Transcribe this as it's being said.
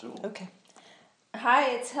Sure. Okay.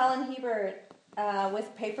 Hi, it's Helen Hebert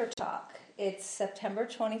with Paper Talk. It's September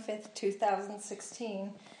 25th,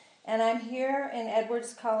 2016, and I'm here in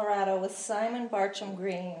Edwards, Colorado with Simon Barcham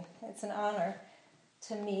Green. It's an honor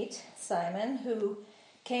to meet Simon, who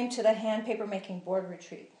came to the hand paper making board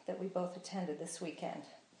retreat that we both attended this weekend.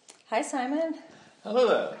 Hi, Simon. Hello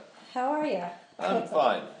there. How are you? I'm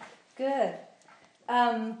fine. Good.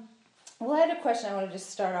 Well, I had a question I want to just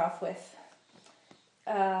start off with.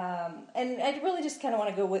 And I really just kind of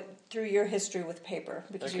want to go through your history with paper,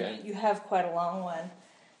 because you have quite a long one.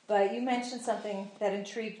 But you mentioned something that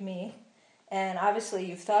intrigued me, and obviously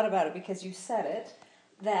you've thought about it because you said it,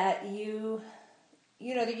 that you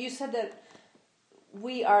said that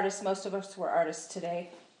we artists, most of us were artists today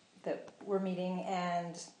that we're meeting,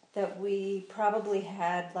 and that we probably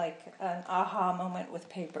had like an aha moment with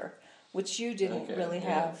paper, which you didn't really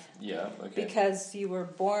have. Yeah, okay. Because you were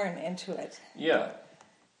born into it. Yeah.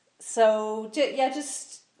 So,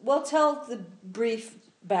 tell the brief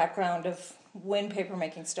background of when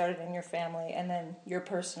papermaking started in your family and then your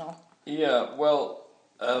personal. Yeah, well,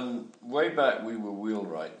 way back we were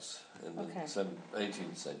wheelwrights in the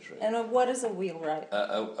 18th century. And what is a wheelwright?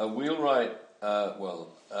 A wheelwright,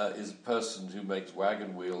 is a person who makes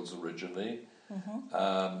wagon wheels originally,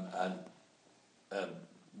 and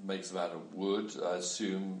makes them out of wood, I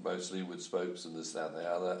assume, mostly with spokes and this, that, and the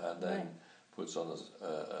other, and then puts on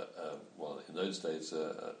in those days,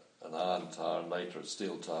 an iron tire and later a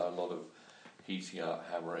steel tire, a lot of heating up,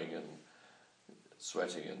 hammering and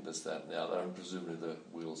sweating and this, that, and the other, and presumably the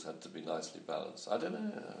wheels had to be nicely balanced. I don't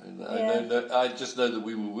know. I just know that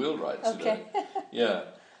we were wheelwrights. Okay. Yeah.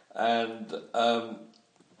 And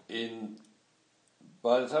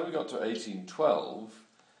by the time we got to 1812,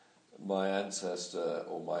 my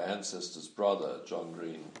ancestor's brother, John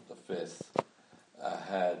Green V,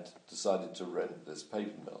 had decided to rent this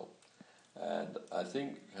paper mill. And I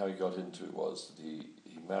think how he got into it was that he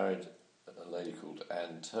married a lady called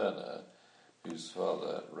Anne Turner, whose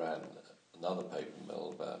father ran another paper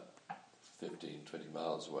mill about 15, 20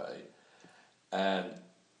 miles away. And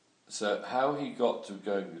so how he got to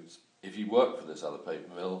going, if he worked for this other paper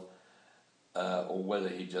mill, or whether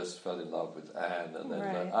he just fell in love with Anne and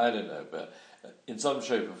then I don't know, but in some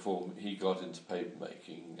shape or form he got into paper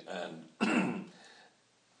making, and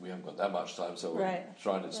we haven't got that much time, so we're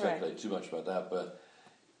trying to speculate too much about that. But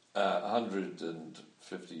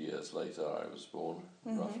 150 years later, I was born,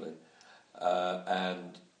 roughly,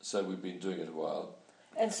 and so we've been doing it a while.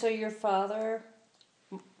 And so your father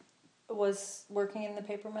was working in the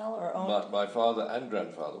paper mill, or owned? My father and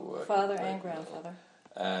grandfather were working. Father and grandfather.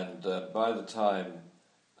 And by the time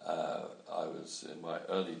I was in my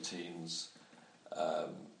early teens,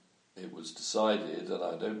 it was decided, and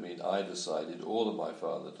I don't mean I decided or that my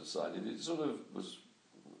father decided, it was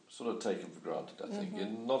taken for granted, I think,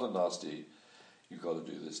 in not a nasty, you've got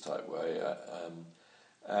to do this type way.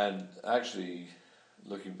 And actually,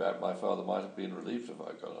 looking back, my father might have been relieved if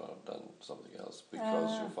I got on and done something else,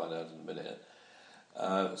 because you'll find out in a minute.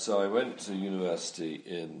 So I went to university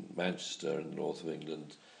in Manchester in the north of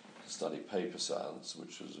England to study paper science,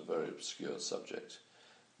 which was a very obscure subject.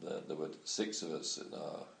 There were 6 of us in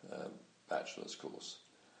our bachelor's course,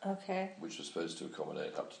 which was supposed to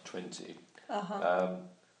accommodate up to 20.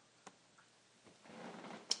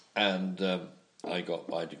 And I got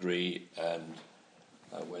my degree, and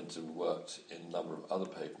I went and worked in a number of other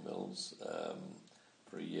paper mills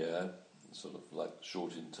for a year, sort of like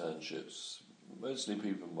short internships. Mostly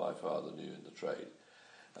people my father knew in the trade.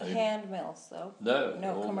 Hand mills, though? No,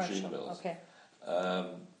 all commercial. machine mills. Okay.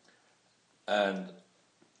 And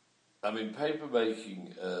I mean, paper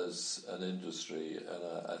making as an industry, and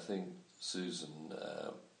I think Susan,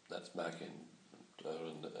 that's Mackin,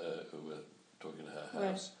 who we're talking to her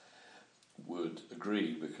house, would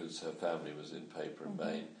agree, because her family was in paper in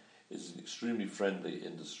Maine, is an extremely friendly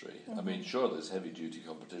industry. I mean, sure, there's heavy-duty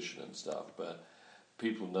competition and stuff, but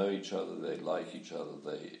people know each other, they like each other,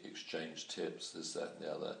 they exchange tips, this, that, and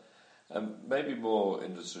the other. And maybe more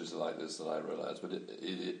industries are like this than I realise, but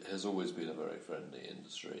it has always been a very friendly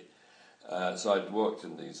industry. So I'd worked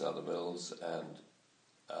in these other mills, and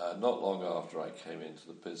not long after I came into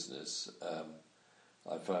the business,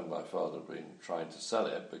 I found my father had been trying to sell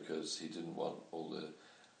it because he didn't want all the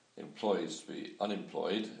employees to be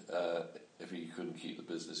unemployed if he couldn't keep the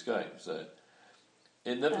business going. So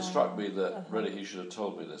it never struck me that really he should have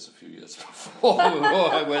told me this a few years before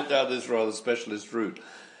I went down this rather specialist route.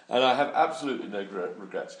 And I have absolutely no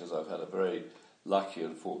regrets, because I've had a very lucky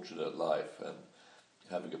and fortunate life, and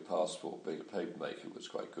having a passport being a paper maker was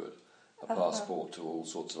quite good. A passport to all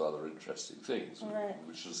sorts of other interesting things,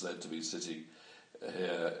 which has led to me sitting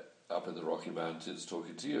here up in the Rocky Mountains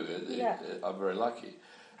talking to you. I'm very lucky.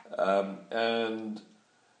 And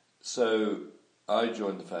so I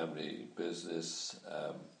joined the family business,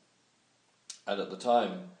 and at the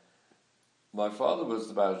time, my father was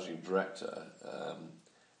the managing director,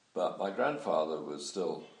 but my grandfather was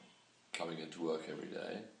still coming into work every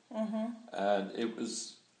day. Mm-hmm. And it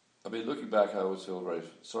was, I mean, looking back, I always feel very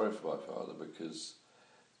sorry for my father because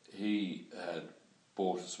he had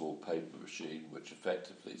bought a small paper machine which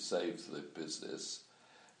effectively saved the business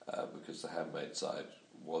because the handmade side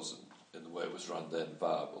wasn't, in the way it was run then,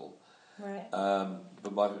 viable. Right.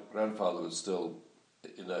 But my grandfather was still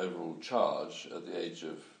in overall charge at the age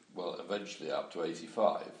of, well, eventually up to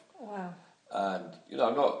 85. Wow. And, you know,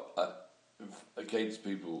 I'm not against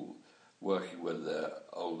people working when they're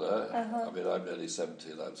older. Uh-huh. I mean, I'm nearly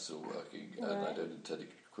 70 and I'm still working, and I don't intend to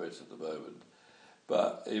quit at the moment.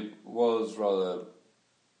 But it was rather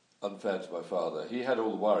unfair to my father. He had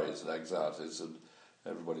all the worries and anxieties, and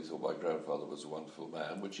everybody thought my grandfather was a wonderful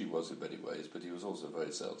man, which he was in many ways, but he was also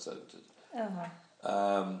very self-centered.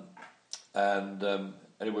 Uh-huh.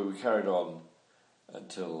 Anyway, we carried on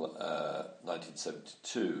until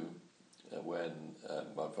 1972, when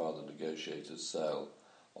my father negotiated a sale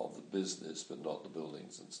of the business, but not the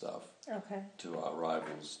buildings and stuff, to our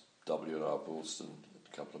rivals, W&R Ballston,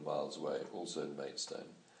 a couple of miles away, also in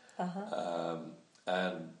Maidstone. Uh-huh.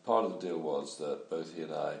 And part of the deal was that both he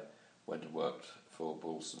and I went and worked for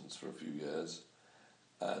Ballston's for a few years,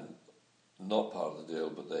 and not part of the deal,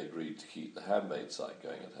 but they agreed to keep the handmade site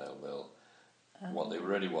going at Hayle Mill. Uh-huh. What they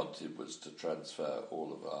really wanted was to transfer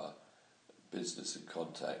all of our business and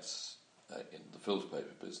contacts in the filter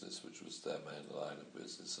paper business, which was their main line of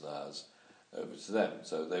business, and ours, over to them.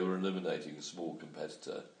 So they were eliminating a small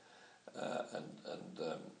competitor, and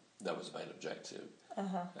that was the main objective.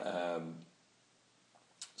 Uh-huh.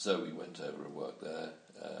 So we went over and worked there.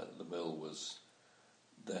 The mill was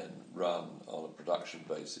then run on a production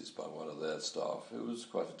basis by one of their staff, who was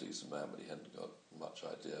quite a decent man, but he hadn't got much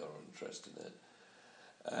idea or interest in it.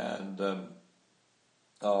 And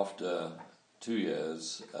after 2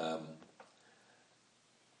 years,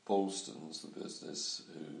 Ballston's, the business,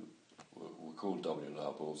 who were called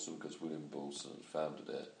W&R Ballston because William Ballston had founded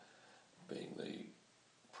it, being the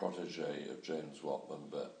protege of James Watman,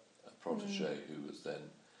 but a protege who was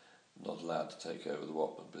then not allowed to take over the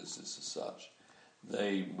Watman business as such.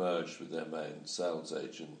 They merged with their main sales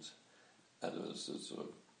agent, and there was a sort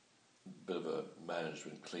of bit of a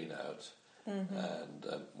management clean-out, and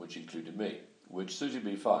which included me, which suited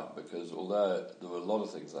me fine, because although there were a lot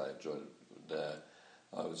of things I enjoyed there,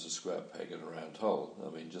 I was a square peg in a round hole. I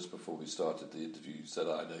mean, just before we started the interview, you said,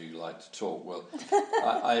 I know you like to talk. Well,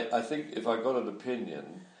 I think if I got an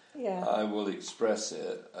opinion, I will express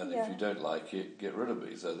it, and if you don't like it, get rid of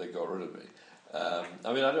me. So they got rid of me.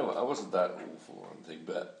 I mean, I wasn't that awful or anything,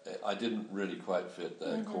 but I didn't really quite fit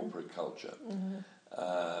their corporate culture.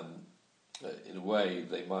 In a way,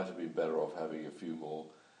 they might have been better off having a few more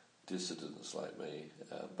dissidents like me,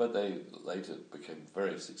 but they later became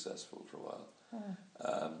very successful for a while.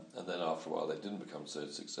 And then after a while, they didn't become so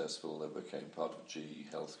successful. They became part of GE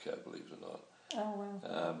Healthcare, believe it or not. Oh,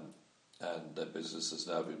 wow. And their business has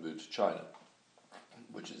now been moved to China,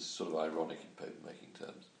 which is sort of ironic in paper-making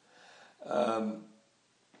terms.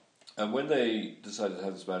 And when they decided to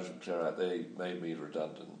have this management clear out, they made me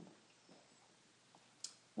redundant,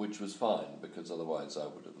 which was fine, because otherwise I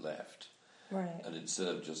would have left. Right. And instead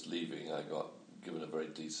of just leaving, I got given a very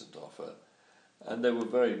decent offer. And they were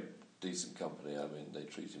very decent company. I mean, they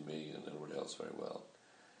treated me and everybody else very well.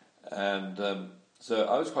 And so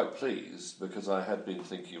I was quite pleased, because I had been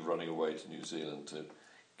thinking of running away to New Zealand to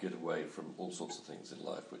get away from all sorts of things in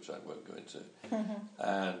life, which I won't go into.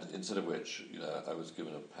 And instead of which, I was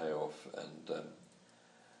given a payoff, and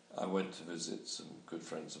I went to visit some good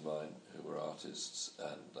friends of mine who were artists,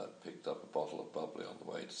 and I picked up a bottle of bubbly on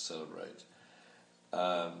the way to celebrate.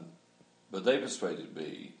 But they persuaded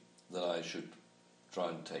me that I should try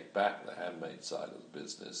and take back the handmade side of the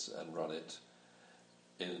business and run it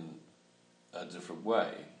in a different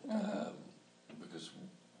way, because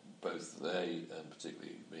both they and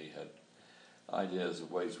particularly me had ideas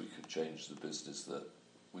of ways we could change the business that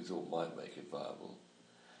we thought might make it viable.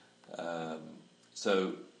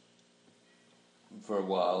 So for a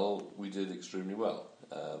while we did extremely well,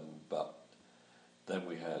 but then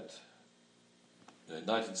we had, in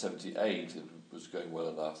 1978 it was going well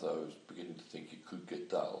enough that I was beginning to think it could get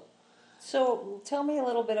dull. So tell me a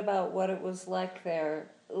little bit about what it was like there.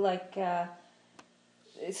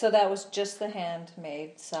 So that was just the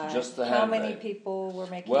handmade side. Just the handmade. How many handmade. people were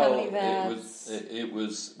making? Well, how many vats? it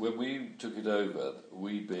was when we took it over.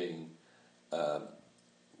 We being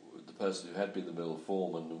the person who had been the mill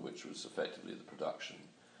foreman, which was effectively the production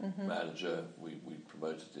manager, we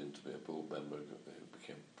promoted him to be a board member, who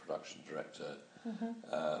became production director,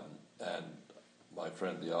 and my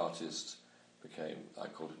friend the artist became, I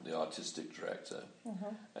called him the artistic director,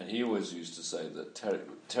 and he always used to say that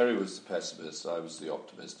Terry was the pessimist, I was the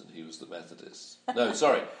optimist, and he was the Methodist. No,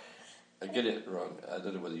 sorry, I get it wrong. I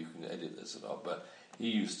don't know whether you can edit this or not, but he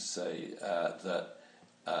used to say that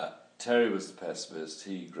Terry was the pessimist,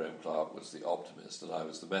 Graham Clark, was the optimist, and I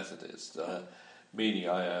was the Methodist, meaning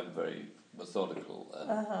I am very methodical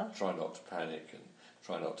and try not to panic and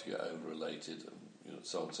try not to get over-related and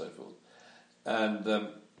so on and so forth. And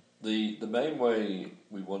the main way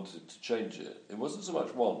we wanted to change it wasn't so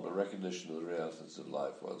much want, but recognition of the realities of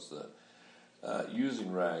life, was that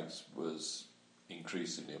using rags was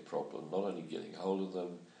increasingly a problem, not only getting hold of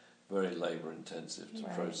them, very labour-intensive to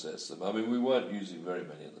process them. I mean, we weren't using very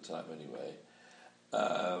many at the time anyway.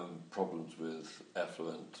 Problems with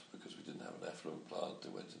effluent, because we didn't have an effluent plant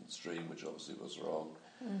that went in the stream, which obviously was wrong,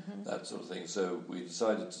 that sort of thing. So we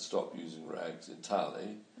decided to stop using rags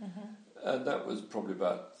entirely, and that was probably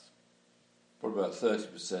about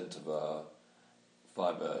 30% of our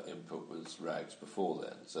fibre input was rags before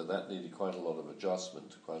then. So that needed quite a lot of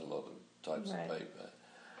adjustment to quite a lot of types of paper.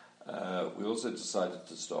 We also decided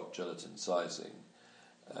to stop gelatin sizing,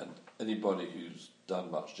 and anybody who's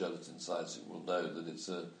done much gelatin sizing will know that it's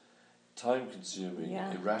a time-consuming,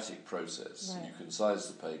 erratic process. You can size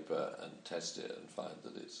the paper and test it and find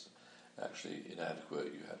that it's actually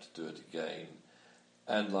inadequate. You have to do it again.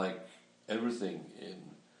 And like everything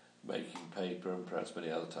in making paper and perhaps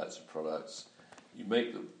many other types of products, you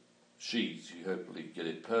make the sheet, you hopefully get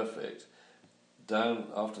it perfect.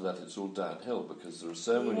 After that, it's all downhill because there are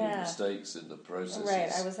so many mistakes in the processes.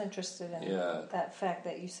 Right, I was interested in that fact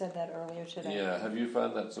that you said that earlier today. Yeah, have you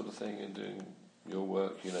found that sort of thing in doing your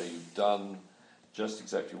work? You've done just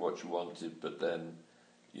exactly what you wanted, but then,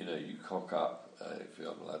 you cock up, if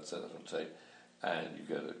I'm allowed to say that on tape, and you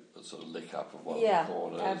get a sort of lick up of one of the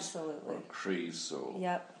corners, absolutely, or a crease, or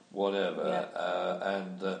whatever.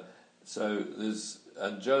 So there's...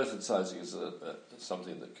 And gelatin sizing is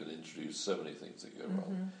something that can introduce so many things that go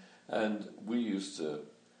wrong. And we used to,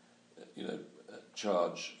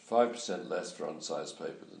 charge 5% less for unsized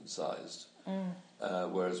paper than sized,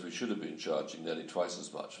 whereas we should have been charging nearly twice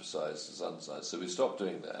as much for sized as unsized. So we stopped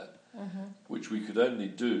doing that, which we could only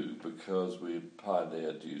do because we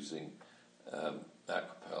pioneered using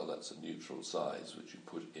aquapel. That's a neutral size, which you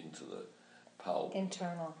put into the pulp.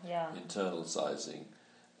 Internal sizing.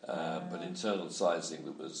 But internal sizing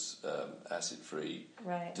that was acid-free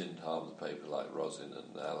didn't harm the paper like rosin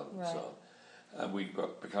and alum and so on. And we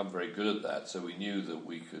become very good at that, so we knew that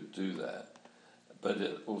we could do that. But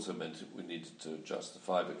it also meant that we needed to adjust the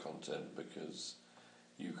fibre content, because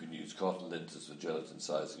you can use cotton linters for gelatin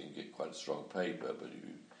sizing and get quite a strong paper, but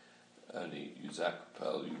you only use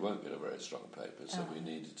aquapel, you won't get a very strong paper. So we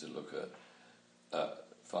needed to look at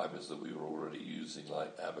fibres that we were already using,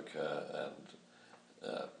 like abaca and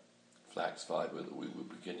flax fibre that we were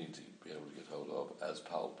beginning to be able to get hold of as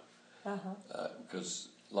pulp. Because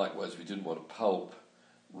likewise we didn't want to pulp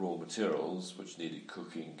raw materials which needed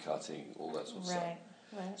cooking, cutting, all that sort of stuff.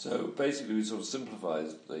 So basically we sort of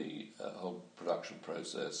simplified the whole production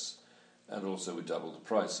process, and also we doubled the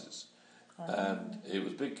prices. And it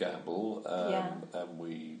was a big gamble, and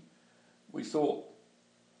we thought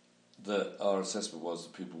that our assessment was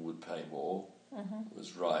that people would pay more.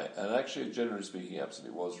 Was right, and actually, generally speaking,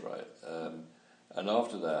 absolutely was right. And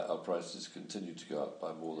after that, our prices continued to go up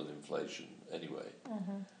by more than inflation anyway.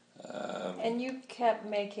 And you kept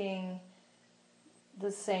making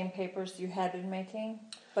the same papers you had been making,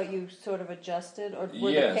 but you sort of adjusted, or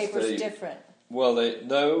were the papers different? Well, you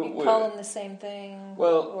call them the same thing?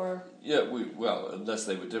 Well, unless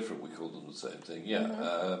they were different, we called them the same thing,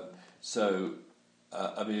 So,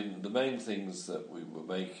 I mean, the main things that we were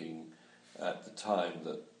making at the time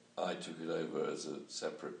that I took it over as a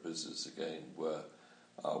separate business again were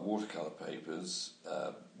our watercolour papers,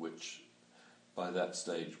 which by that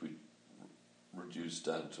stage we reduced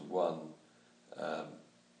down to one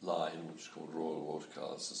line, which is called Royal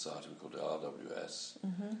Watercolour Society, we called it RWS,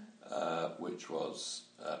 which was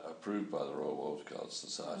approved by the Royal Watercolour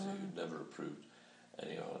Society, who never approved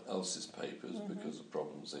anyone else's papers because of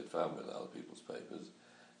problems they'd found with other people's papers.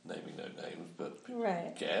 Naming no names, but people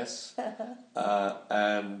can guess.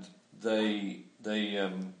 And we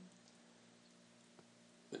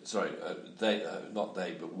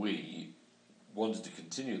wanted to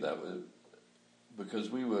continue that because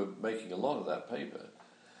we were making a lot of that paper.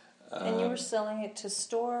 And you were selling it to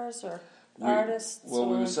stores, or? artists? Well,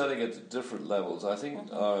 we were selling it at different levels. I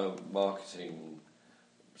think our marketing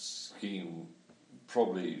scheme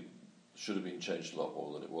probably should have been changed a lot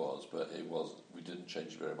more than it was, but it was. We didn't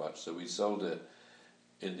change it very much. So we sold it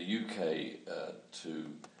in the UK to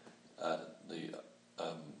the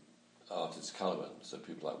artists colourmen, so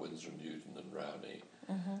people like Winsor and Newton and Rowney,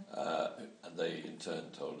 and they in turn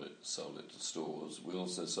sold it to stores. We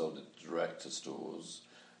also sold it direct to stores.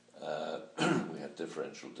 We had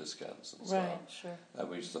differential discounts and so on. Right, sure. And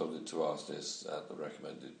we sold it to artists at the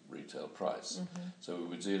recommended retail price. So we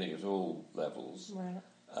were dealing at all levels. Right.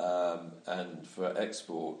 And for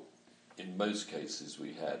export, in most cases,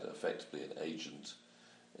 we had effectively an agent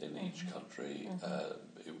in each country.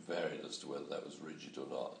 It varied as to whether that was rigid or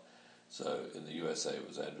not. So in the USA, it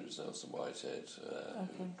was Andrews Nelson Whitehead,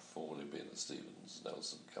 who had formerly been the Stevens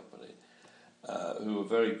Nelson Company, who were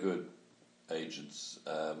very good agents,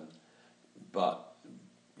 but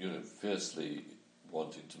fiercely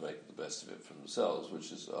wanting to make the best of it for themselves,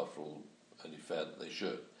 which is, after all, only fair that they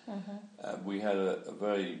should. And we had a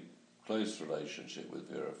very close relationship with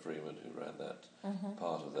Vera Freeman, who ran that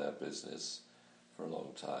part of their business for a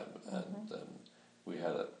long time, and we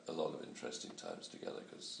had a lot of interesting times together,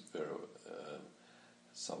 because Vera,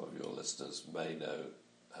 some of your listeners may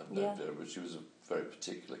have known Vera, but she was a very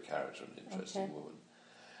particular character and interesting woman.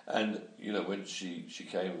 And when she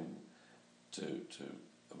came to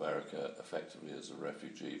America effectively as a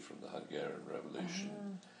refugee from the Hungarian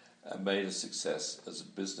Revolution, and made a success as a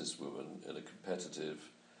businesswoman in a competitive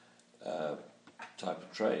type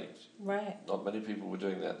of trade. Right. Not many people were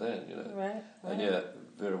doing that then, Right. And yet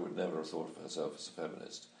Vera would never have thought of herself as a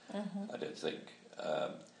feminist, I don't think.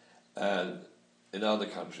 And in other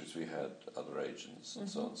countries we had other agents and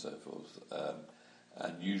so on and so forth.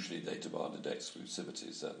 And usually they demanded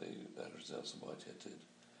exclusivity, certainly Andrews Nelson Whitehead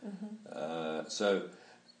did. So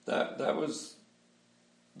that was...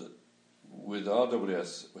 With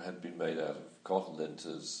RWS, had been made out of cotton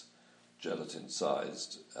linters, gelatin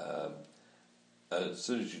sized. As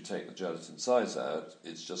soon as you take the gelatin size out,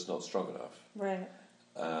 it's just not strong enough. Right.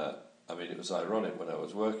 It was ironic, when I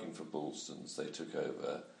was working for Boulston's, they took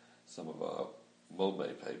over some of our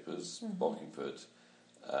mould-made papers, Bockingford,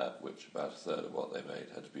 which about a third of what they made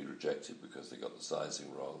had to be rejected because they got the sizing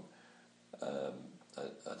wrong.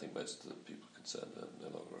 I think most of the people concerned are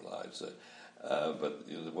no longer alive, so... but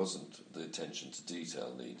there wasn't the attention to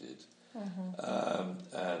detail needed.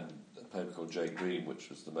 And a paper called J. Green, which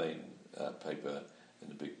was the main paper in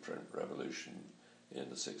the big print revolution in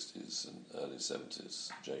the 60s and early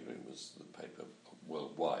 70s. J. Green was the paper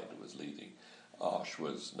worldwide that was leading. Arsh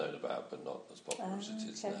was known about, but not as popular as it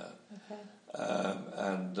is now.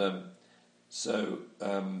 So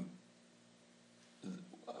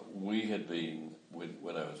we had been,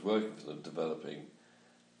 when I was working for them, developing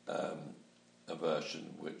a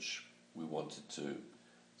version which we wanted to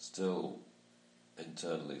still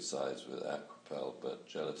internally size with Aquapel, but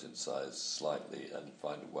gelatin size slightly, and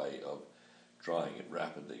find a way of drying it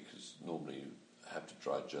rapidly, because normally you have to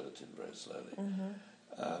dry gelatin very slowly.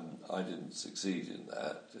 I didn't succeed in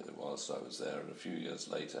that whilst I was there, and a few years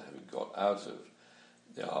later, having got out of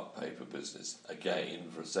the art paper business again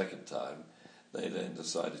for a second time, they then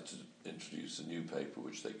decided to introduce a new paper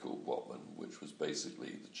which they called Whatman, which was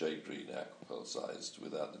basically the J. Green Aquapel sized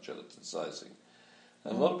without the gelatin sizing.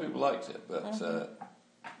 And a lot of people liked it, but a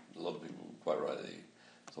lot of people, quite rightly,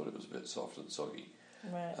 thought it was a bit soft and soggy.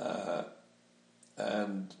 Right.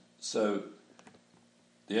 And so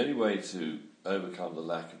the only way to overcome the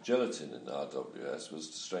lack of gelatin in RWS was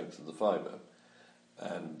to strengthen the fibre.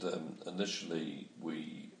 And initially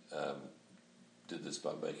we did this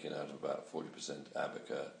by making out of about 40%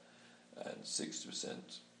 Abaca and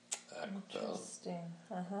 60% Aquapel.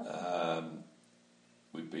 Interesting.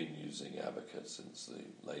 We've been using Abaca since the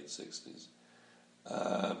late 60s.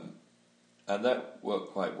 And that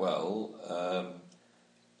worked quite well.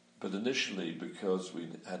 But initially, because we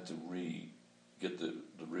had to get the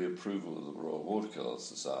reapproval of the Royal Watercolour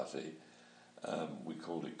Society, we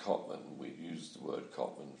called it Cotman. We used the word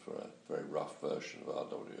Cotman for a very rough version of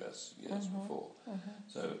RWS years before.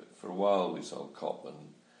 So for a while we sold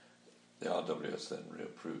Cotman. The RWS then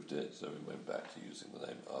reapproved it, so we went back to using the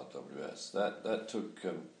name RWS. That took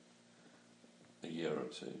a year or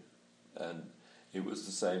two, and it was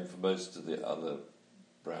the same for most of the other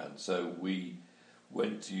brands. So we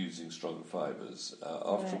went to using stronger fibres.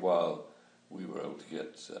 After a while, we were able to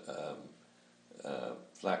get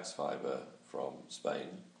flax fibre from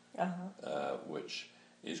Spain, which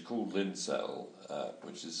is called Lincel,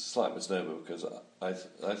 which is a slight misnomer, because I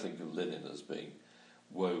think of linen as being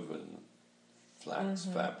woven flax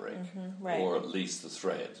fabric, or at least the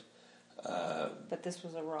thread. But this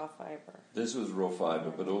was a raw fibre. This was raw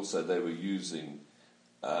fibre, but also they were using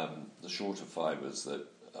the shorter fibres that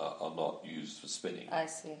are not used for spinning. I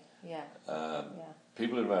see, yeah.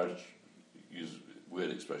 People in marriage use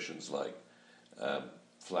weird expressions like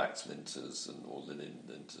flax linters or linen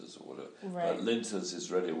linters or whatever. Right. But linters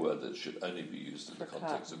is really a word that should only be used in the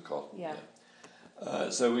context of cotton. Yeah.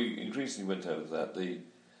 So we increasingly went over that.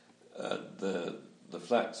 The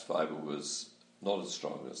flax fibre was not as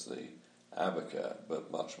strong as the abaca,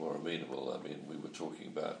 but much more amenable. I mean, we were talking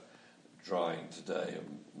about drying today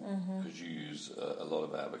because you use a lot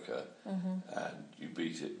of abaca and you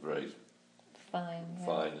beat it very fine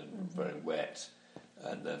and very wet,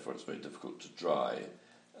 and therefore it's very difficult to dry.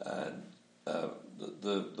 And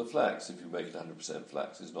the flax, if you make it 100%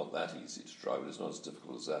 flax, is not that easy to dry, but it's not as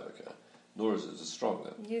difficult as abaca, nor is it as strong.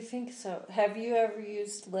 You think so? Have you ever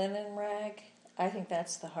used linen rag? I think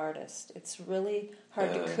that's the hardest. It's really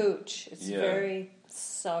hard to couch. It's very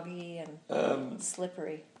soggy and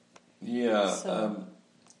slippery. Yeah. So.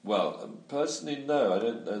 Personally, no. I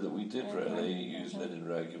don't know that we did really use linen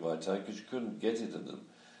rag in my time because you couldn't get it in the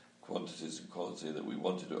quantities and quality that we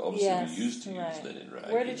wanted to. Obviously, we used to use linen rag.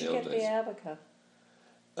 Where did you get the abaca?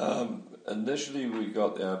 Initially, we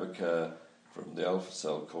got the abaca from the Alpha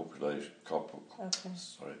Cell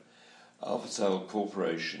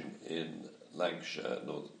Corporation in Lancashire,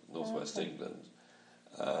 northwest England,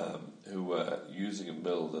 who were using a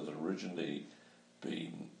mill that had originally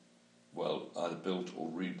been either built or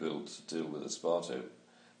rebuilt to deal with esparto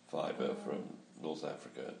fibre from North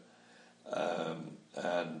Africa,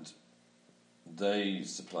 and they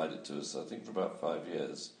supplied it to us, I think, for about 5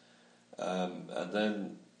 years, and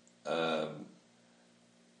then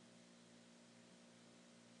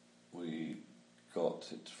we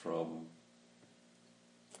got it from.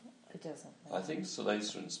 It doesn't matter. I think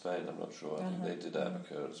Solesa in Spain. I'm not sure. I think they did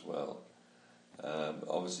abaca as well.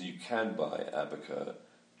 Obviously, you can buy abaca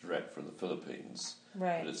direct from the Philippines,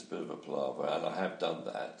 but it's a bit of a palaver, and I have done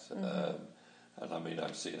that. And I mean,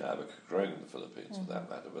 I've seen abaca growing in the Philippines for that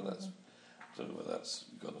matter, but that's, I don't know whether that's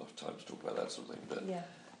got enough time to talk about that sort of thing. But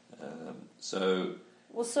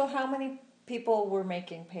so how many people were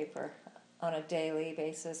making paper on a daily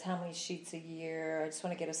basis? How many sheets a year? I just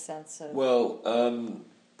want to get a sense of. Well,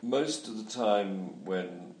 most of the time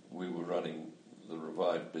when we were running the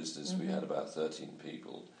revived business, we had about 13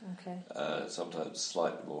 people. Okay. Sometimes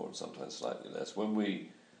slightly more and sometimes slightly less. When we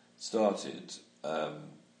started,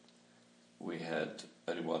 we had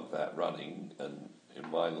only one vat running, and in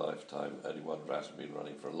my lifetime, only one vat had been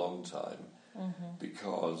running for a long time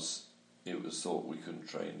because it was thought we couldn't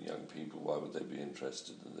train young people. Why would they be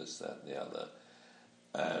interested in this, that, and the other?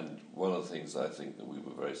 And one of the things I think that we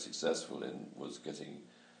were very successful in was getting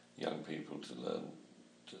young people to learn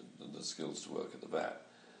the skills to work at the vat.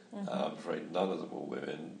 I'm afraid none of them were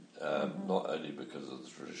women, not only because of the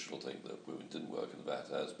traditional thing that women didn't work in the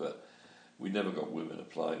vat as, but we never got women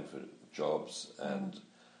applying for jobs, and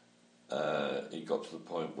it got to the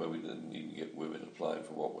point where we didn't even get women applying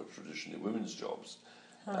for what were traditionally women's jobs.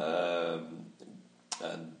 And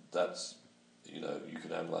that's, you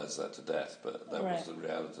can analyse that to death, but that was the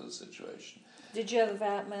reality of the situation. Did you have a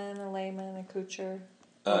vatman, a layman, a coacher?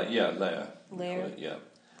 Layer. Yeah.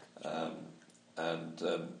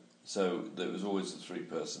 So there was always a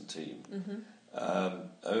 3-person team.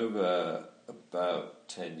 Over about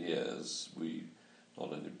 10 years, we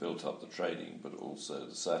not only built up the training, but also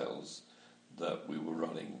the sales, that we were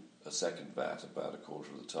running a second vat about a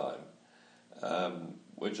quarter of the time,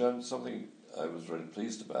 which something I was very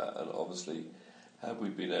pleased about. And obviously, had we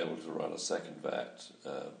been able to run a second vat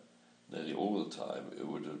nearly all the time, it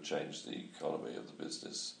would have changed the economy of the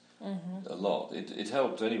business a lot. It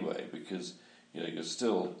helped anyway, because you're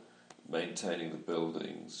still maintaining the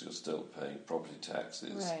buildings, you're still paying property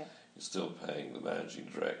taxes, you're still paying the managing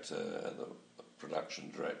director and the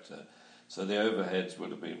production director. So the overheads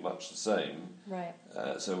would have been much the same.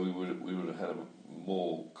 So we would have had a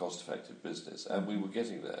more cost-effective business, and we were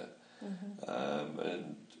getting there.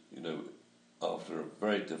 And after a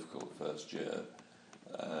very difficult first year,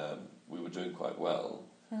 we were doing quite well.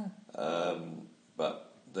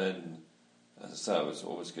 But then, as I say, I was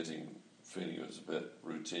always feeling it was a bit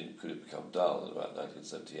routine. Could it become dull in about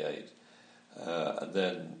 1978? And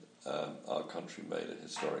then our country made a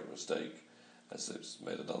historic mistake, as it's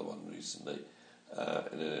made another one recently,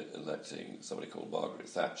 in electing somebody called Margaret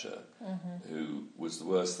Thatcher, who was the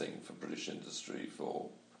worst thing for British industry for,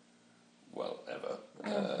 ever.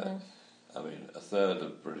 I mean, a third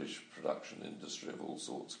of British production industry of all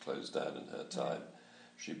sorts closed down in her time.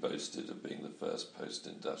 She boasted of being the first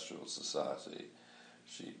post-industrial society.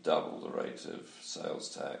 She doubled the rate of sales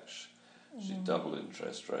tax. She doubled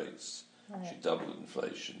interest rates, she doubled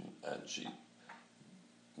inflation, and she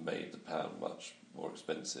made the pound much more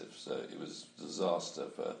expensive. So it was a disaster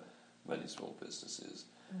for many small businesses.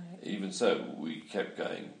 Right. Even so, we kept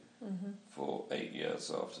going for 8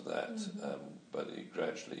 years after that, but it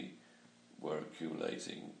gradually were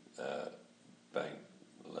accumulating bank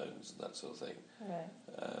loans and that sort of thing,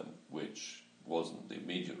 which wasn't the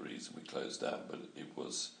immediate reason we closed down, but it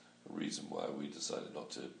was a reason why we decided not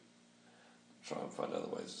to try and find other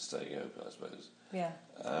ways of staying open, I suppose. Yeah.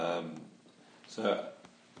 So,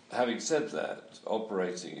 having said that,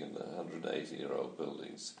 operating in 180-year-old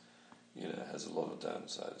buildings, has a lot of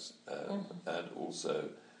downsides, and also,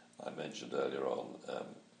 I mentioned earlier on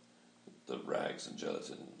that rags and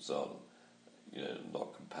gelatin and so on,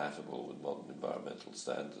 not compatible with modern environmental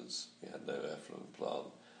standards. We had no effluent plant.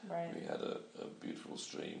 Right. We had a beautiful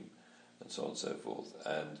stream, and so on and so forth.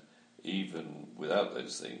 And even without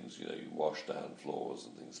those things, you wash down floors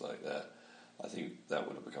and things like that. I think that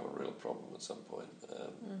would have become a real problem at some point.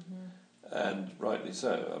 And rightly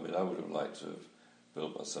so. I mean, I would have liked to have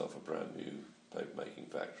built myself a brand new paper-making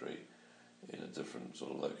factory in a different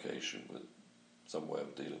sort of location with some way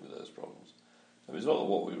of dealing with those problems. I mean, it's not that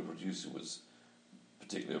what we were producing was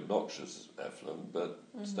particularly obnoxious effluent, but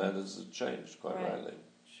standards have changed quite radically.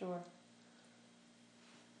 Sure.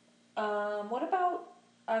 What about,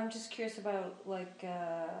 I'm just curious about, like,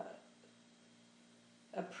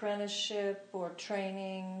 apprenticeship or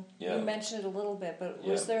training. Yeah. You mentioned it a little bit, but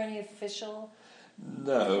was there any official?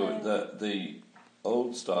 No, the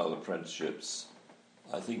old-style apprenticeships,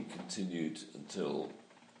 I think, continued until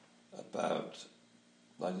about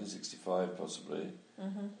 1965, possibly,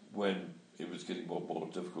 when it was getting more and more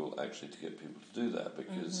difficult actually to get people to do that,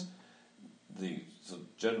 because the sort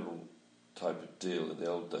of general type of deal in the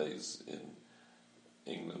old days in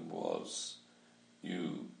England was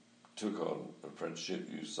you took on an apprenticeship,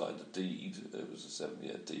 you signed a deed, it was a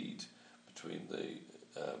 7-year deed between the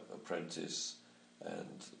apprentice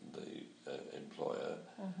and the employer,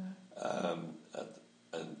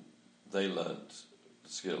 and they learnt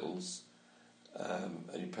skills,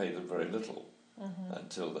 and you paid them very little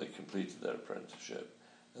until they completed their apprenticeship,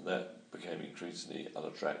 and that became increasingly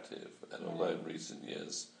unattractive. And although in recent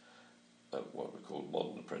years what we call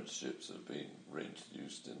modern apprenticeships have been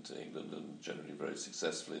reintroduced into England and generally very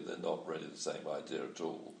successfully, they're not really the same idea at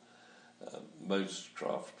all. Most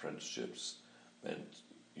craft apprenticeships meant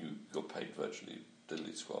you got paid virtually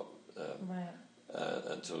diddly squat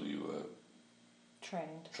until you were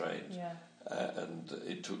trained. Yeah. And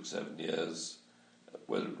it took 7 years.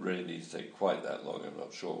 Whether it really needs to take quite that long, I'm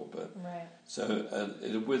not sure. But so, and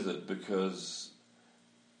it withered because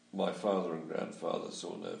my father and grandfather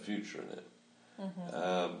saw no future in it.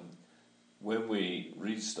 When we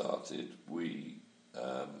restarted, we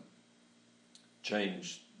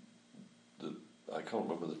changed I can't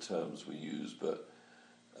remember the terms we used, but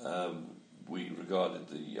we regarded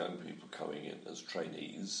the young people coming in as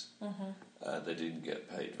trainees. They didn't get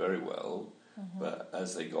paid very well, but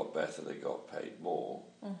as they got better, they got paid more.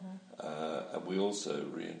 And we also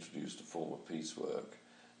reintroduced a form of piecework,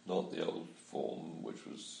 not the old form, which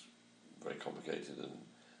was very complicated and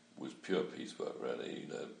was pure piecework, really,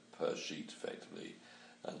 per sheet, effectively,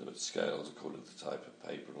 and there were scales according to the type of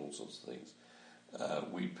paper and all sorts of things.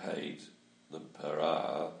 We paid them per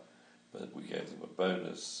hour, but we gave them a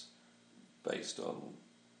bonus based on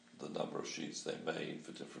the number of sheets they made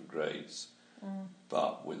for different grades,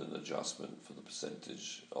 but with an adjustment for the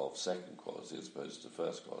percentage of second quality as opposed to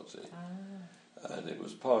first quality. And it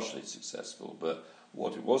was partially successful, but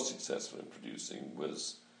what it was successful in producing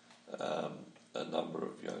was a number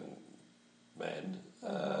of young men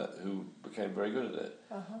who became very good at it.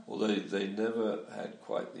 Although they never had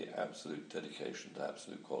quite the absolute dedication to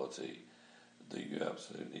absolute quality that you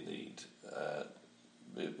absolutely need.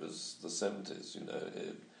 It was the 70s,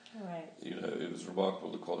 it was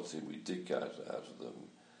remarkable the quality we did get out of them.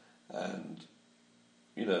 And,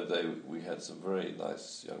 we had some very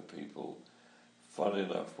nice young people. Funnily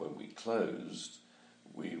enough, when we closed,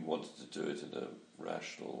 we wanted to do it in a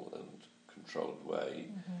rational and controlled way,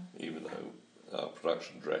 even though our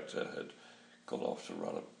production director had gone off to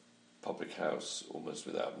run a public house almost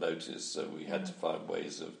without notice, so we had to find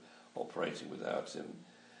ways of operating without him.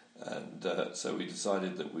 And so we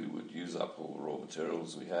decided that we would use up all the raw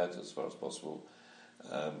materials we had as far as possible,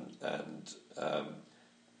 and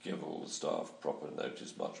give all the staff proper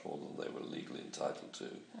notice, much more than they were legally entitled to.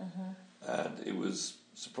 And it was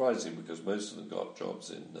surprising because most of them got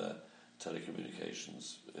jobs in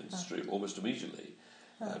telecommunications industry almost immediately.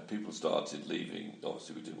 And people started leaving.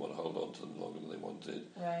 Obviously, we didn't want to hold on to them longer than they wanted.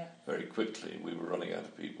 Right. Very quickly, we were running out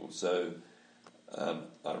of people. So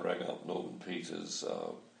I rang up Norman Peters.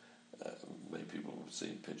 Many people have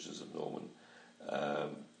seen pictures of Norman,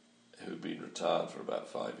 who'd been retired for about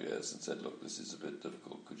 5 years, and said, "Look, this is a bit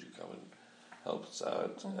difficult. Could you come and help us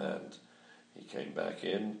out?" And he came back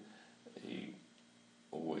in. He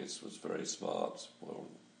always was very smart,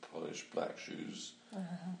 well-polished black shoes,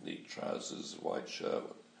 neat trousers, white shirt,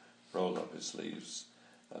 rolled up his sleeves,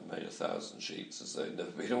 and made 1,000 sheets as though he'd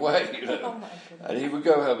never been away. Oh my goodness. And he would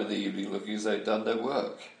go home in the evening looking as though he'd done no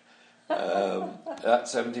work. At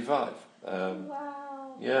 75.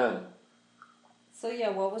 Wow. Yeah. So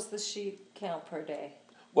what was the sheet count per day?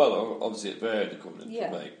 Well, obviously it varied according to Yeah.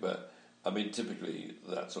 the make, but I mean, typically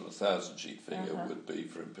that sort of 1,000 sheet figure would be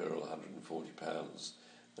for Imperial £140.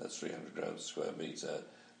 That's 300 grams a square metre.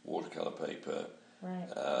 Watercolour paper, Right.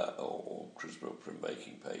 or Crisbro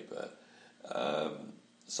printmaking paper.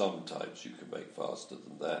 Some types you can make faster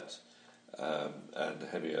than that, and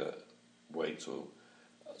heavier weight or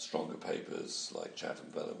stronger papers like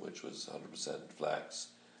Chatham Vellum, which was 100% flax,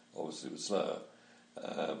 obviously was slower.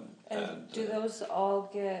 And do those all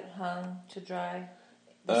get hung to dry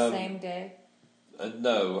the same day?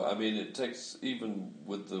 No, I mean it takes, even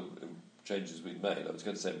with the changes we've made, I was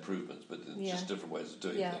going to say improvements, but it's just different ways of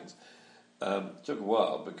doing things. It took a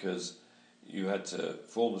while because you had to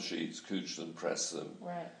form the sheets, couch them, press them,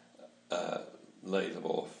 lay them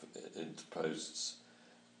off into posts,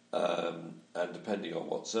 and depending on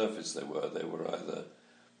what surface they were either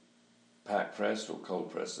pack pressed or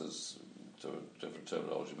cold presses, to a different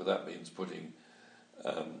terminology, but that means putting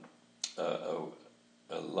a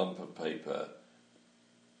lump of paper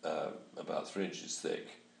about 3 inches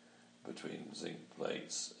thick between zinc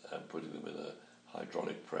plates and putting them in a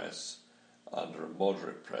hydraulic press under a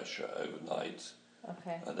moderate pressure overnight,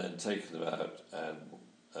 and then taking them out and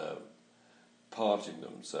parting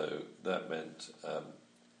them. So that meant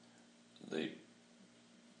the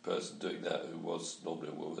person doing that, who was normally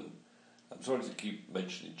a woman, I'm sorry to keep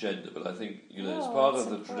mentioning gender, but I think it's part of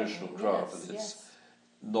the traditional craft, and it's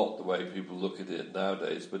not the way people look at it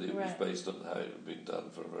nowadays, but it was based on how it had been done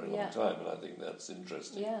for a very long time, and I think that's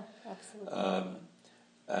interesting. Yeah, absolutely.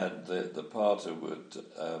 And the parter would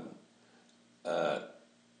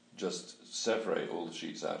just separate all the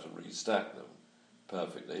sheets out and restack them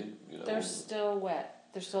perfectly. They're still wet.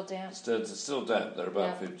 They're still damp. They're still damp. They're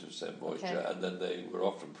about 50% moisture, and then they were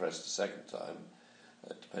often pressed a second time,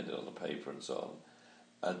 depending on the paper and so on.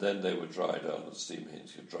 And then they were dried on a steam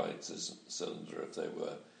hinge, a dried cylinder if they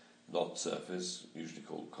were not surface, usually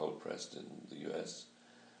called cold pressed in the US.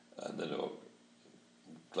 And then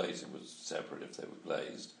glazing was separate if they were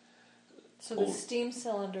glazed. So the steam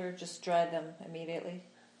cylinder just dried them immediately?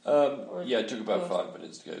 It took about 5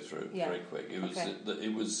 minutes to go through, very quick. It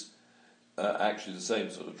was actually the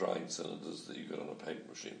same sort of drying cylinders that you got on a paper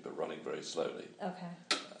machine, but running very slowly.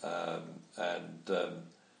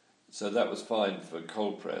 So that was fine for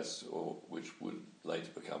cold press, which would later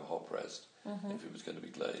become hot pressed if it was going to be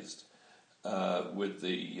glazed. With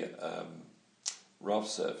the rough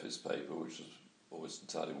surface paper, which was almost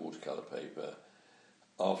entirely watercolour paper,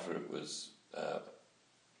 after it was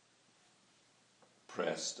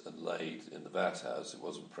pressed and laid in the vat house, it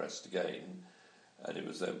wasn't pressed again, and it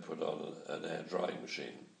was then put on an air drying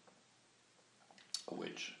machine,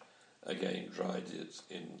 which again dried it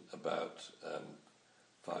in about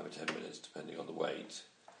 5 or 10 minutes, depending on the weight.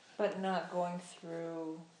 But not going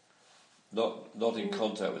through... Not in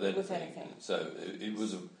contact with anything. So it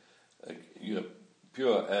was a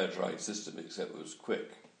pure air drying system, except it was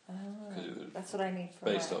quick. That's what I need for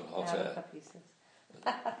based my on hot Abaca air pieces.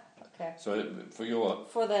 So for your...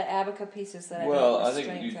 For the Abaca pieces that I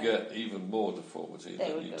think you'd get even more deformity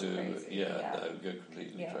than you do. Crazy. No, it would go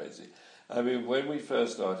completely crazy. I mean, when we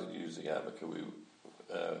first started using Abaca, we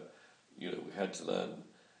had to learn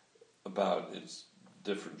about its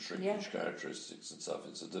different shrinkage characteristics and stuff.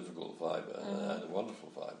 It's a difficult fibre and a wonderful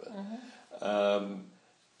fibre.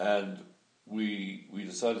 And we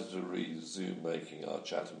decided to resume making our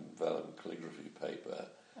Chatham Vellum calligraphy paper.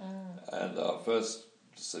 And our first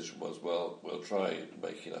decision was, we'll try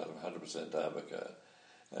making it out of 100% Abaca.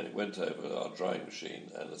 And it went over our drying machine,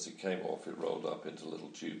 and as it came off, it rolled up into little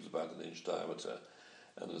tubes about 1 inch diameter,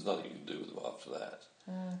 and there was nothing you can do with them after that.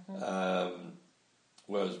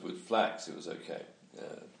 Whereas with flax, it was okay.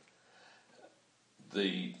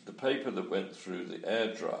 The paper that went through the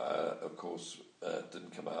air dryer, of course,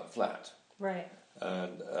 didn't come out flat. Right.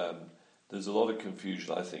 And there's a lot of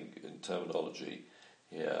confusion, I think, in terminology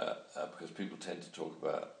here, because people tend to talk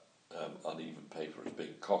about uneven paper as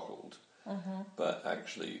being cockled. But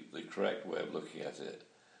actually, the correct way of looking at it,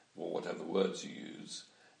 or whatever words you use,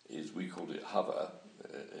 is we called it hover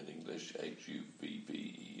in English,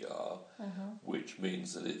 Huvver, which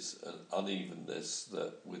means that it's an unevenness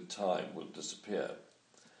that with time will disappear.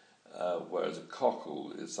 Whereas a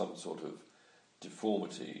cockle is some sort of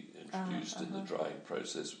deformity introduced in the drying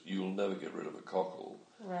process. You'll never get rid of a cockle.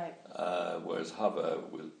 Right. Whereas hover,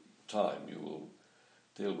 with time, you will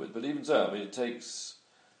deal with. But even so, I mean, it takes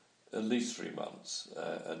at least 3 months.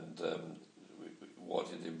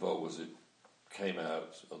 What it involved was it came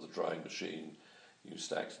out of the drying machine, you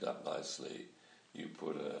stacked it up nicely, you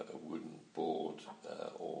put a wooden board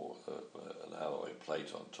or an alloy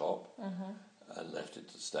plate on top, and left it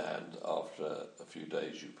to stand. After a few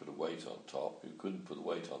days, you put a weight on top. You couldn't put the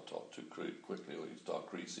weight on top too quickly or you'd start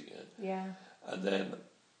greasing it. Yeah. And then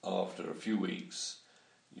after a few weeks,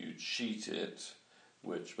 you'd sheet it,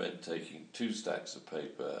 which meant taking 2 stacks of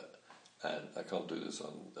paper, and I can't do this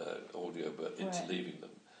on audio, but interleaving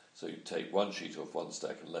them. So you'd take one sheet off one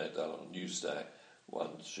stack and lay it down on a new stack,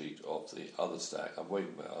 one sheet off the other stack. I'm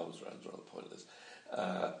waving my arms around, it's rather pointless.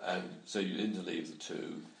 And so you interleave the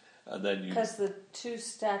two, and then you... Because the 2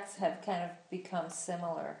 stacks have kind of become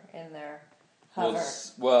similar in their hover.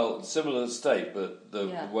 Well, similar state, but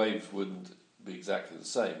the waves wouldn't be exactly the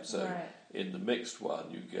same. So in the mixed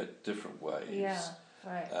one, you get different waves. Yeah,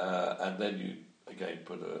 right. And then you, again,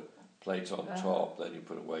 put a plate on top, then you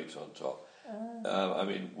put a weight on top. I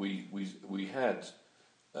mean, we had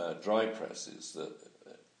dry presses that,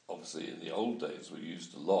 obviously, in the old days were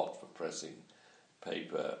used a lot for pressing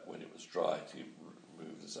paper when it was dry to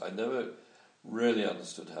remove this. I never really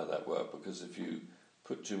understood how that worked, because if you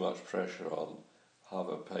put too much pressure on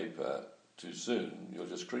hover paper too soon, you'll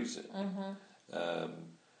just crease it.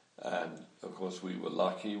 And of course, we were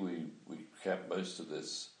lucky. We kept most of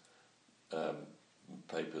this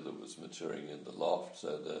paper that was maturing in the loft,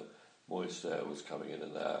 so the moist air was coming in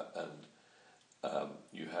and out, and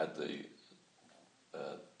you had the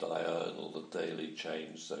diurnal, the daily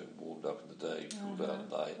change, so warmed up in the day, cooled down at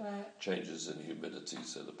night, changes in humidity,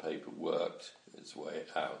 so the paper worked its way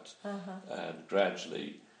out, and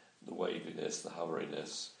gradually the waviness, the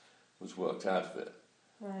hoveriness was worked out of it.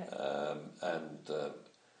 And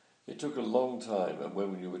it took a long time, and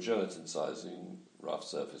when you were gelatin sizing rough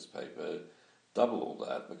surface paper, double all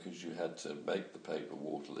that, because you had to make the paper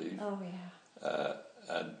water-leaf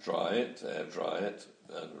and dry it, air dry it,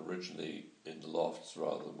 and originally in the lofts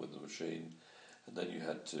rather than with the machine. And then you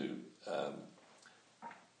had to,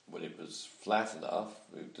 when it was flat enough,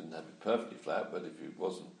 it didn't have to be perfectly flat, but if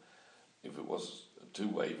it was too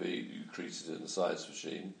wavy, you crease it in the size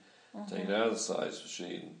machine, take it out of the size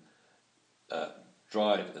machine,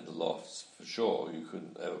 dry it in the lofts for sure. You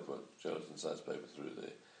couldn't ever put gelatin sized paper through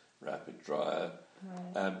the rapid dryer,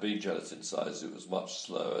 and being gelatin sized, it was much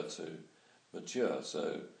slower to mature,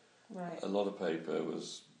 so a lot of paper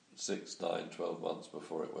was 6, 9, 12 months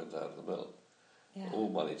before it went out of the mill. All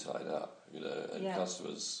money tied up, and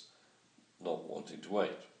customers not wanting to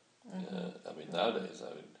wait. I mean, nowadays,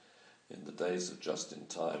 in the days of just in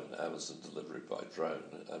time and Amazon delivery by drone,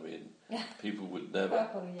 I mean, people would never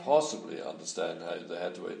possibly understand how they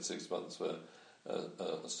had to wait 6 months for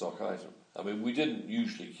a stock item. I mean, we didn't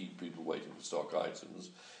usually keep people waiting for stock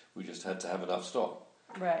items. We just had to have enough stock.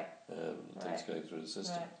 Things going through the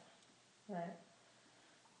system.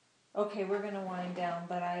 Okay, we're going to wind down,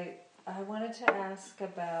 but I wanted to ask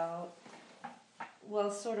about,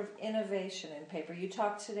 sort of innovation in paper. You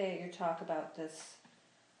talked today at your talk about this,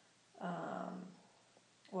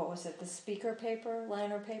 what was it, the speaker paper,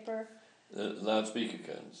 liner paper? Loudspeaker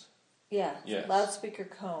cones. Yes. Loudspeaker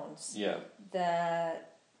cones.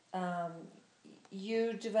 That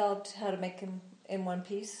you developed how to make them in one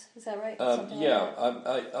piece, is that right?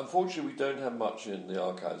 Unfortunately, we don't have much in the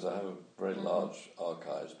archives. I have a very large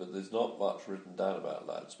archives, but there's not much written down about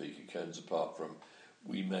loudspeaker cones apart from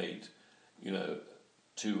we made,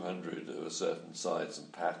 200 of a certain size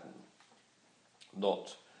and pattern.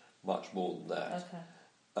 Not much more than that.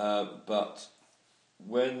 But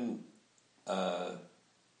when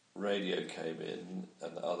radio came in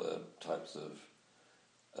and other types of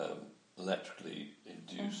electrically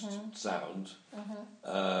induced sound,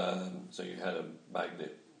 so you had a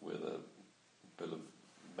magnet with a bit of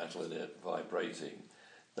metal in it vibrating,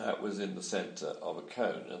 that was in the centre of a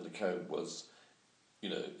cone, and the cone was,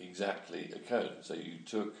 exactly a cone. So you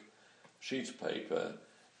took a sheet of paper,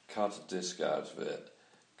 cut a disc out of it,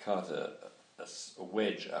 cut a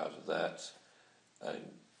wedge out of that,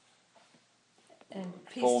 and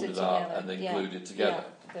formed it up and then glued it together.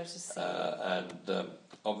 There's a and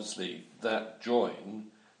obviously that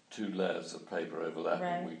join 2 layers of paper overlapping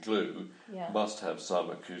Right. with glue Yeah. must have some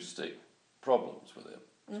acoustic problems with it.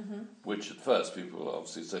 Mm-hmm. Which at first people were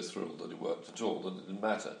obviously so thrilled that it worked at all that it didn't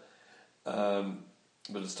matter.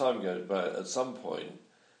 But as time goes by, at some point,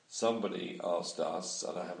 somebody asked us,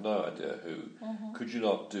 and I have no idea who, could you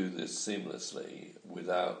not do this seamlessly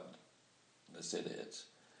without this in it?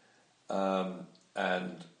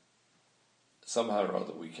 And somehow or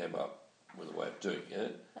other we came up with a way of doing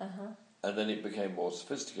it. And then it became more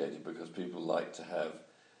sophisticated because people like to have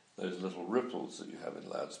those little ripples that you have in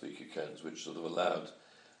loudspeaker cones, which sort of allowed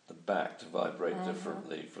the back to vibrate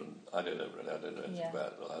differently from, I don't know anything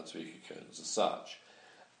about the loudspeaker cones as such.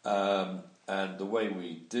 And the way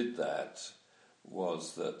we did that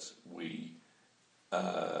was that we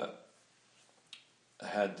had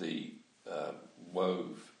the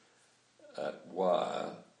wove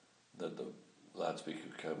wire that the loudspeaker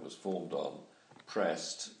cone was formed on,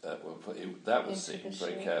 pressed, that was seamed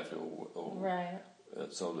very carefully or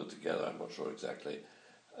soldered together, I'm not sure exactly.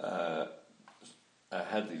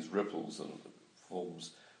 Had these ripples and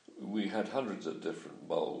forms. We had hundreds of different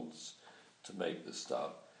moulds to make this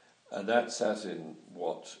stuff, and that sat in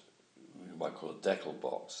what you might call a decal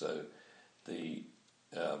box. So the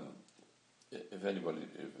if any of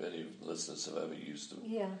the listeners have ever used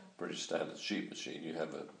a British standard sheet machine, you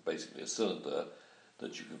have basically a cylinder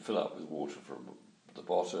that you can fill up with water from the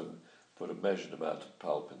bottom, put a measured amount of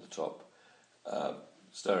pulp in the top,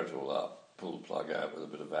 stir it all up, pull the plug out with a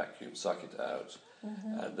bit of vacuum, suck it out,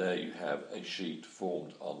 and there you have a sheet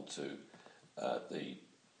formed onto the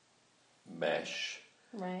mesh.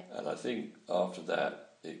 Right. And I think after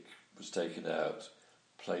that it was taken out,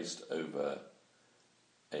 placed over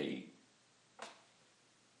a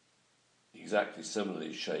exactly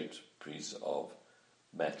similarly shaped piece of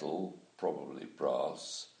metal, probably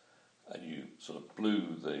brass, and you sort of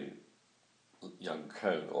blew the young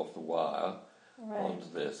cone off the wire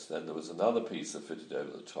onto this. Then there was another piece that fitted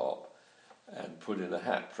over the top and put in a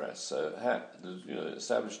hat press. So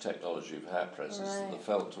established technology of hat presses, and the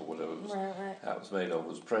felt or whatever hat was made of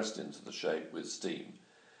was pressed into the shape with steam.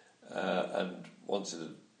 And once it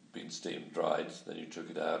had been steamed, dried, then you took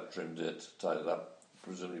it out, trimmed it, tied it up,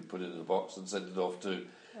 presumably put it in a box and sent it off to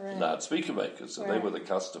the loudspeaker makers. So they were the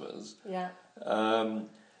customers. Yeah.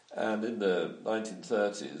 And in the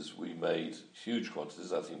 1930s, we made huge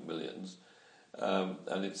quantities, I think millions,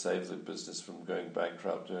 and it saved the business from going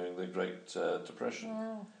bankrupt during the Great Depression.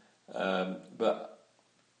 Wow. But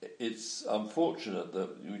it's unfortunate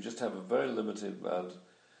that you just have a very limited amount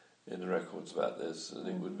in the records about this, and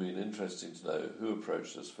it would be interesting to know who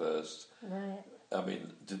approached us first. Right. I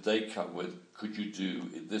mean, did they come with, could you do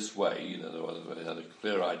it this way? Whether they had a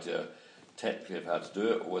clear idea technically of how to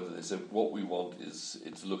do it, or whether they said, what we want is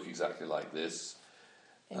it to look exactly like this.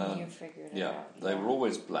 And you figured it out. Yeah, they were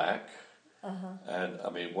always black. And, I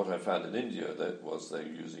mean, what I found in India that was they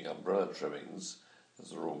were using umbrella trimmings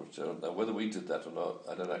as a raw material. Now, whether we did that or not,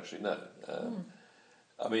 I don't actually know.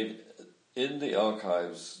 I mean, in the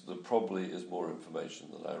archives, there probably is more information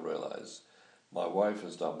than I realise. My wife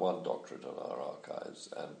has done one doctorate on our archives,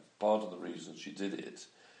 and part of the reason she did it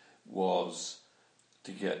was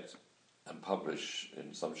to get and publish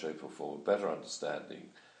in some shape or form a better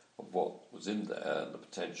understanding of what was in there and the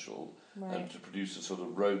potential, and to produce a sort of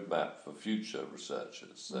roadmap for future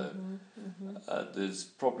researchers. So there's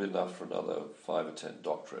probably enough for another 5 or 10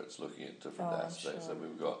 doctorates looking at different aspects. Sure. I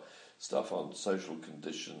mean, we've got stuff on social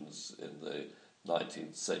conditions in the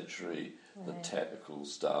 19th century, the technical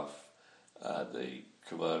stuff, the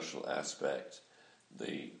commercial aspect,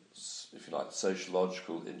 the, if you like,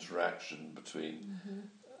 sociological interaction between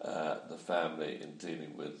the family in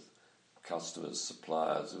dealing with customers,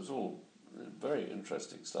 suppliers. It was all very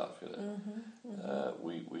interesting stuff,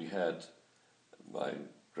 We had my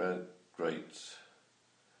great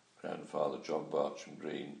grandfather John Barcham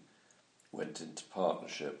Green went into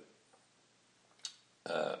partnership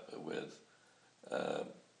with a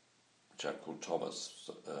chap called Thomas,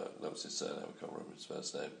 that was his surname, I can't remember his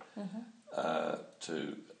first name,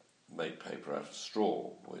 to make paper out of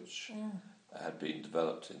straw, which had been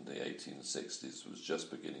developed in the 1860s, was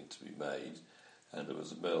just beginning to be made, and there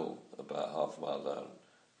was a mill about half a mile down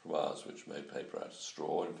from ours which made paper out of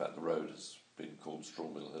straw. In fact, the road has been called Straw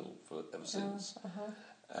Mill Hill ever since.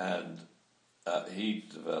 And he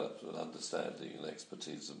developed an understanding and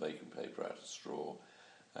expertise of making paper out of straw,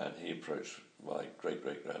 and he approached my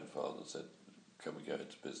great-great-grandfather and said, can we go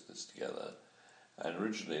into business together? And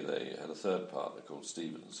originally they had a third partner called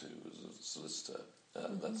Stevens, who was a solicitor,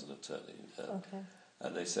 that's an attorney,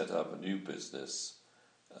 and they set up a new business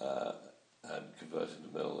and converted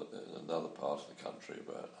a mill in another part of the country,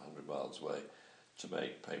 about 100 miles away, to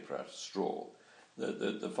make paper out of straw.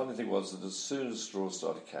 The funny thing was that as soon as straw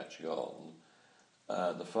started catching on,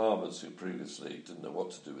 the farmers who previously didn't know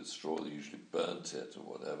what to do with straw, they usually burnt it or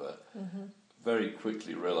whatever, very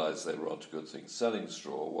quickly realised they were onto good things. Selling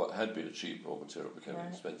straw, what had been a cheap raw material, became an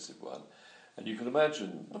expensive one. And you can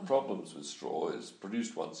imagine the problems with straw. It's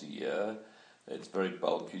produced once a year, it's very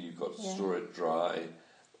bulky, you've got to store it dry,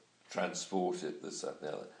 transport it, this, that, and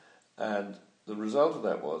the other. And the result of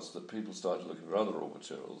that was that people started looking for other raw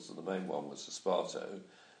materials, and the main one was esparto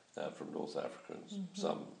from North Africa and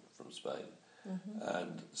some from Spain.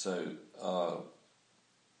 And so our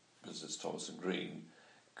business, Thomas and Green,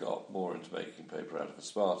 got more into making paper out of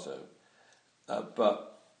esparto.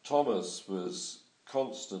 But Thomas was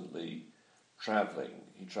constantly travelling.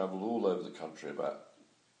 He travelled all over the country about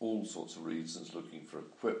all sorts of reasons, looking for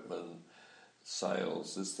equipment,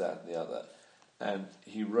 sales, this, that, and the other. And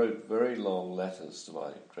he wrote very long letters to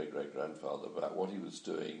my great-great-grandfather about what he was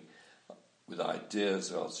doing, with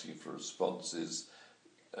ideas, asking for responses,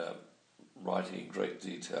 writing in great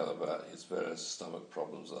detail about his various stomach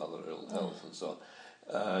problems and other ill health and so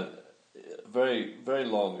on. Very, very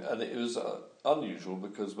long, and it was unusual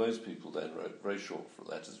because most people then wrote very short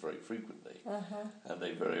letters very frequently, and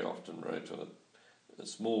they very often wrote on a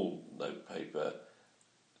small note paper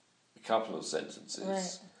a couple of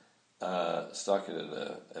sentences, stuck it in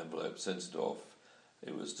an envelope, sent it off.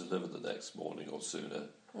 It was delivered the next morning or sooner.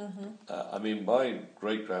 I mean, my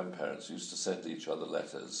great-grandparents used to send each other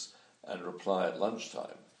letters and reply at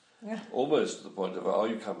lunchtime, almost to the point of, are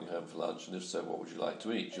you coming home for lunch, and if so, what would you like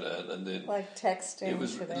to eat? You know, and then like texting. It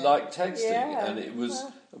was like texting, and it was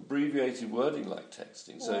abbreviated wording like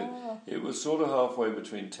texting. So it was sort of halfway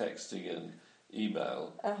between texting and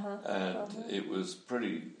email, and it was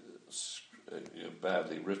pretty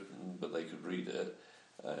badly written, but they could read it.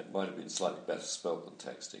 It might have been slightly better spelt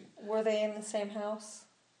than texting. Were they in the same house?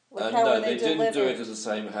 No, they didn't do it in the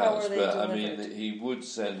same house, but delivered? I mean, he would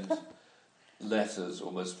send letters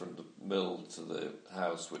almost from the mill to the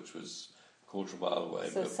house, which was a quarter of a mile away.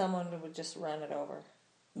 So someone would just run it over?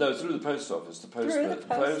 No, through the post office. The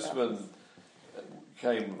postman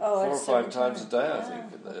came 4 or 5 times a day, I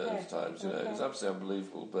think, in the early times. You know, it was absolutely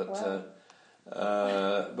unbelievable.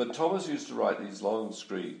 But Thomas used to write these long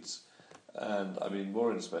screeds, and I mean,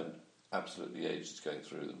 Maureen spent absolutely ages going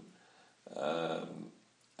through them.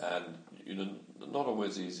 And you know, not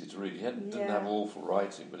always easy to read. He didn't have awful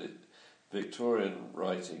writing, but Victorian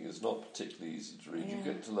writing is not particularly easy to read. You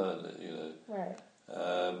get to learn it, you know. Right.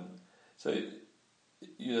 So,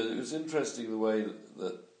 you know, it was interesting the way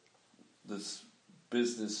that this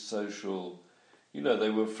business, social, you know, they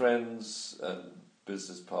were friends and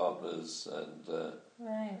business partners, and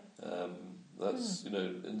that's you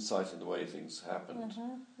know, insight in the way things happened.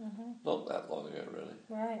 Not that long ago, really.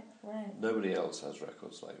 Right. Nobody else has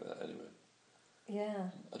records like that, anyway.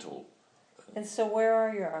 Yeah. At all. And so, where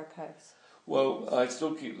are your archives? Well, I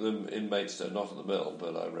still keep them in Maidstone, not in the mill,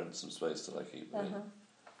 but I rent some space that I keep them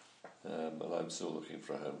in. And I'm still looking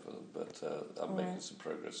for a home for them, but I'm making some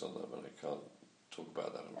progress on them, and I can't talk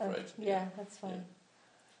about that, I'm afraid. Yeah, that's fine.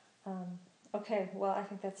 Yeah. Okay, well, I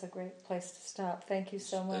think that's a great place to stop. Thank you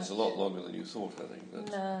so much. It's a lot longer than you thought, I think. No,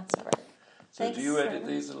 that's all right. So Thanks, do you edit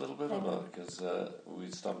these a little bit or not? Because I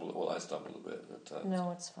stumbled a bit. But,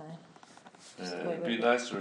 no, it's fine. it'd be nice to